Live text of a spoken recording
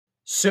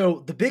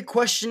So, the big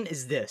question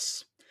is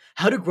this: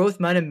 how do growth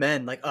minded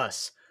men like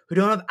us, who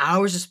don't have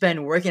hours to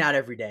spend working out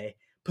every day,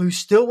 but who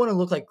still want to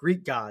look like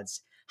Greek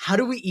gods, how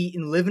do we eat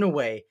and live in a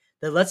way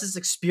that lets us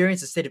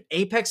experience a state of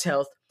apex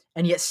health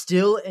and yet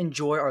still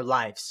enjoy our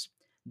lives?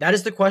 That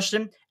is the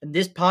question, and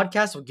this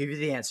podcast will give you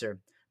the answer.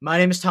 My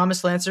name is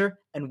Thomas Lancer,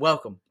 and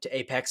welcome to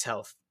Apex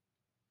Health.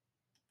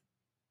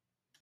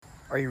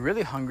 Are you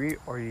really hungry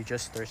or are you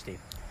just thirsty?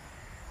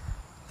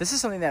 This is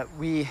something that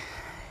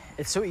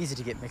it's so easy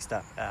to get mixed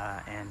up.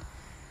 And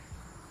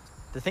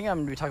the thing I'm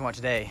going to be talking about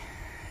today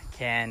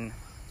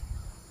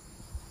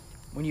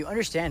when you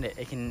understand it,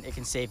 it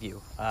can save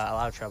you a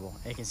lot of trouble.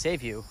 It can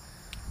save you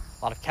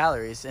a lot of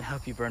calories and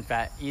help you burn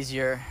fat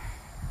easier,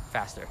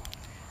 faster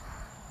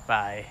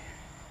by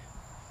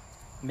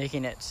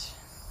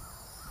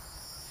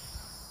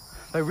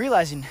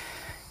realizing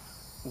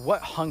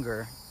what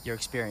hunger you're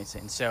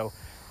experiencing. So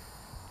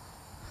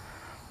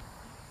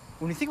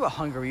when we think about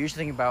hunger, we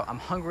usually think about, I'm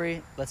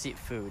hungry, let's eat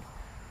food,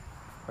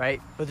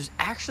 right? But there's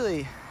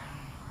actually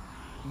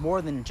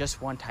more than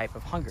just one type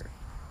of hunger.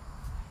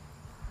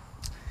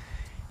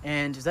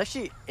 And it's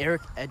actually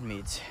Eric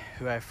Edmeades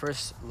who I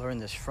first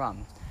learned this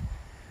from.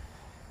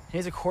 He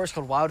has a course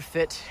called Wild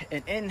Fit,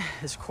 and in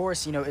this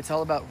course, it's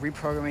all about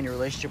reprogramming your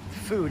relationship with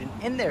food. And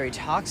in there, he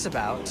talks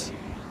about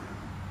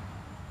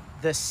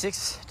the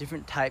 6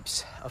 different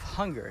types of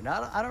hunger.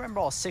 Now, I don't remember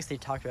all 6 they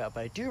talked about,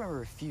 but I do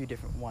remember a few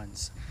different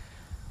ones.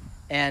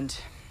 And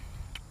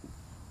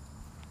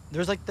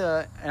there's and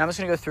I'm just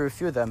going to go through a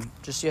few of them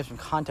just so you have some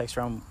context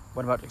around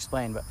what I'm about to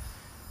explain. But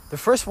the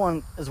first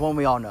one is one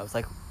we all know. It's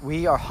like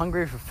we are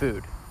hungry for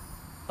food.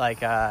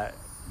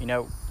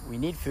 We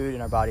need food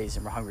in our bodies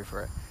and we're hungry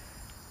for it.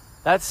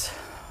 That's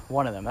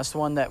one of them. That's the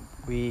one that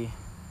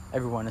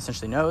everyone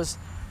essentially knows.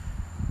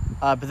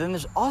 But then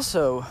there's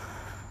also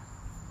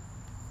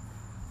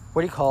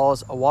what he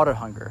calls a water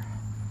hunger.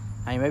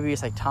 I mean, maybe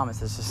it's like, Thomas,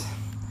 this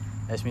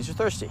means you're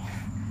thirsty.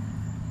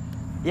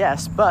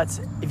 Yes, but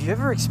if you've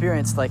ever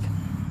experienced, like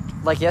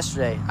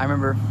yesterday, I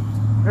remember,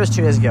 it was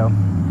 2 days ago,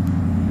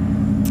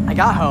 I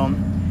got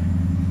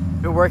home,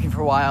 been working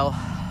for a while,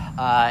 and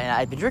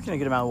I'd been drinking a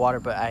good amount of water,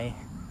 but I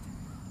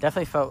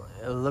definitely felt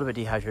a little bit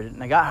dehydrated.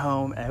 And I got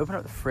home, and I opened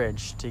up the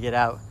fridge to get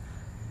out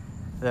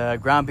the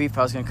ground beef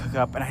I was going to cook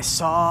up, and I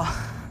saw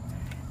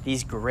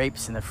these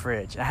grapes in the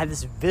fridge. And I had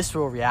this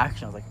visceral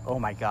reaction. I was like, oh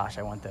my gosh,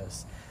 I want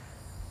those.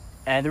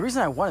 And the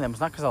reason I wanted them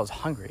was not because I was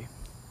hungry,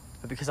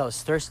 but because I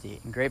was thirsty,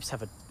 and grapes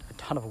have a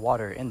ton of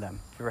water in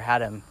them. If you ever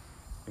had them,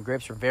 the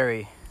grapes are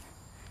very,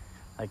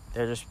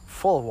 they're just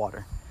full of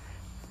water.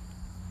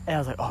 And I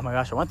was like, oh my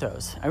gosh, I want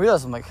those. I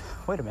realized, I'm like,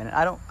 wait a minute,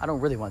 I don't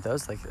really want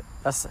those. I'm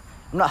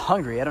not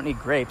hungry, I don't need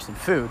grapes and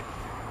food.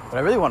 What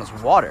I really want is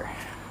water.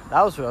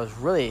 That was what I was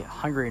really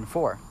hungering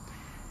for.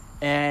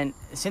 And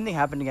the same thing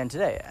happened again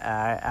today.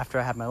 After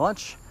I had my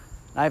lunch,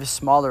 I have a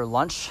smaller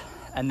lunch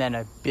and then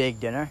a big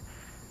dinner.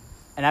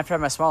 And after I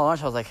had my small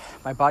lunch, I was like,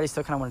 my body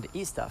still kind of wanted to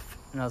eat stuff.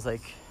 And I was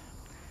like,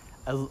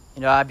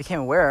 I became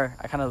aware.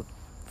 I kind of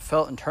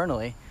felt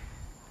internally.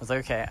 I was like,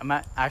 okay, I'm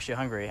not actually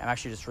hungry. I'm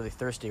actually just really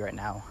thirsty right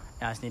now.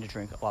 And I just need to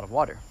drink a lot of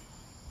water.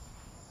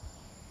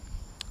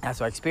 And that's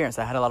what I experienced.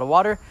 I had a lot of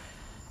water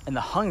and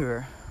the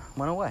hunger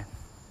went away.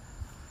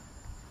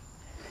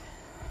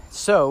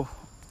 So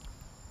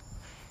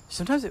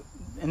sometimes,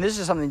 and this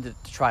is something to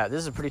try out. This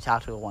is a pretty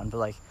tactical one, but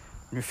when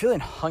you're feeling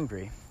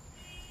hungry,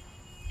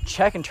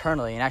 check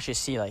internally and actually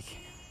see,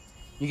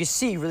 you can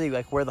see really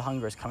where the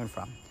hunger is coming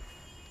from.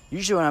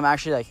 Usually when I'm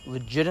actually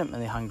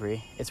legitimately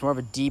hungry, it's more of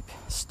a deep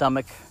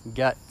stomach,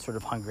 gut sort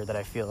of hunger that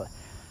I feel it.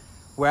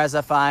 Whereas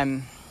if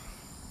I'm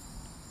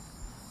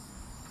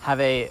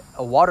have a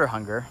water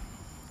hunger,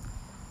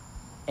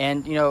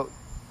 and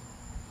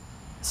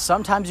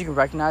sometimes you can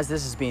recognize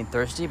this as being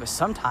thirsty, but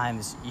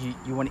sometimes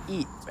you want to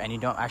eat and you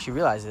don't actually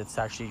realize it. It's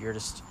actually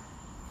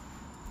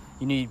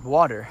you need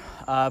water.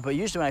 But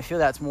usually when I feel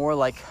that, it's more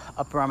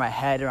up around my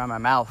head, around my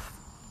mouth,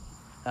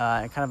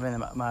 and kind of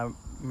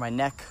in my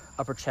neck,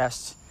 upper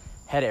chest,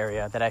 head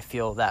area that I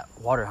feel that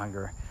water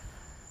hunger.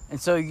 And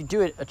so you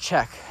do a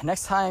check.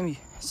 Next time,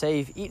 say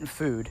you've eaten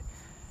food,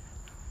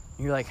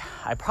 you're like,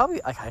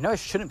 I know I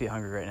shouldn't be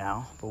hungry right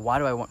now, but why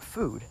do I want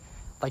food?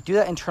 Do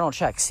that internal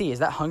check. See, is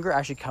that hunger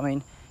actually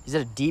coming? Is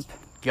it a deep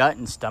gut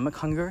and stomach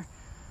hunger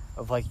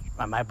of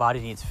my body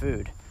needs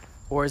food?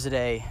 Or is it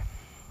a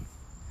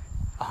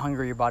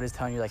hunger your body's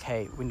telling you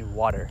hey, we need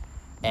water?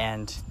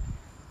 And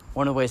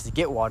one of the ways to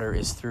get water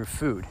is through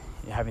food.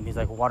 You're having these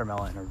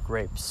watermelon or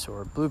grapes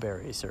or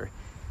blueberries or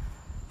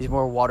these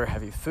more water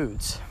heavy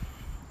foods.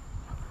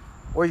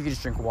 Or you can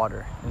just drink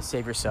water and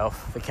save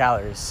yourself the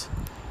calories.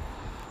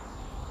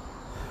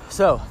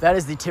 So that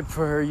is the tip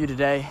for you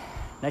today.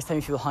 Next time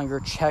you feel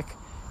hunger, check,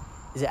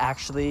 is it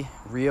actually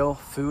real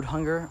food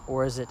hunger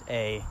or is it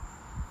a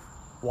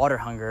water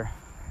hunger?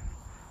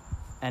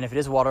 And if it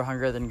is water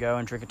hunger, then go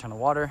and drink a ton of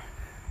water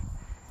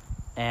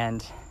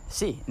and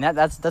see. And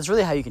that's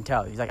really how you can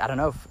tell. He's I don't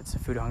know if it's a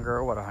food hunger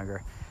or water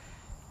hunger.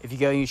 If you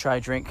go and you try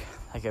to drink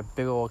a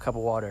big old cup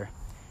of water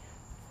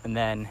and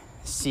then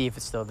see if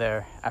it's still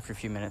there after a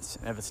few minutes.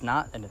 And if it's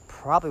not, then it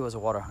probably was a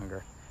water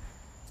hunger.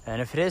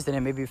 And if it is, then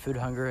it may be food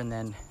hunger, and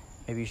then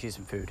maybe you should eat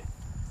some food.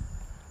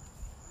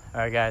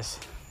 All right, guys,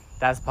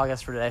 that's the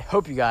podcast for today.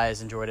 Hope you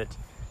guys enjoyed it.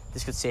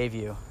 This could save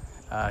you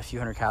a few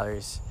hundred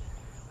calories,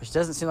 which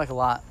doesn't seem like a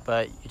lot,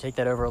 but you take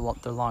that over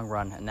the long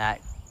run, and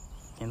that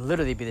can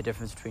literally be the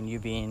difference between you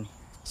being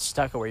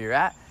stuck at where you're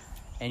at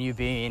and you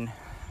being,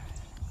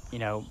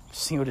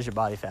 single-digit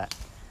body fat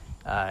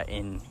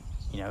in,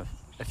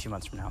 a few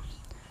months from now.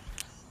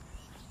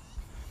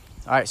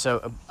 All right,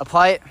 so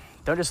apply it.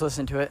 Don't just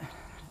listen to it.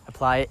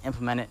 Apply it,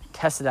 implement it,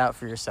 test it out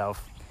for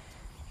yourself,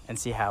 and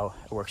see how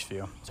it works for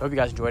you. So I hope you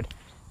guys enjoyed.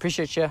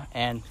 Appreciate you,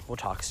 and we'll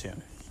talk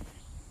soon.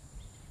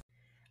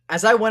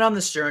 As I went on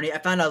this journey, I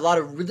found a lot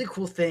of really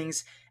cool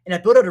things, and I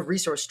built out a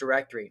resource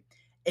directory.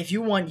 If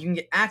you want, you can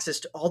get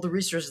access to all the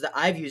resources that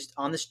I've used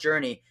on this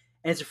journey,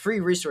 and it's a free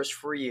resource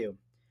for you.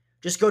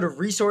 Just go to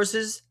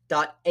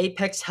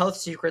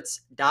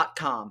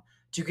resources.apexhealthsecrets.com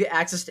to get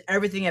access to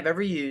everything I've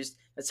ever used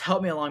that's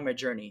helped me along my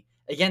journey.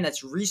 Again,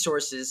 that's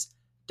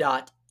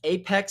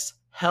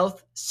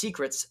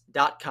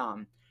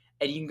resources.apexhealthsecrets.com.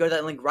 And you can go to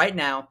that link right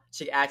now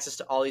to get access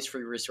to all these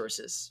free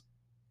resources.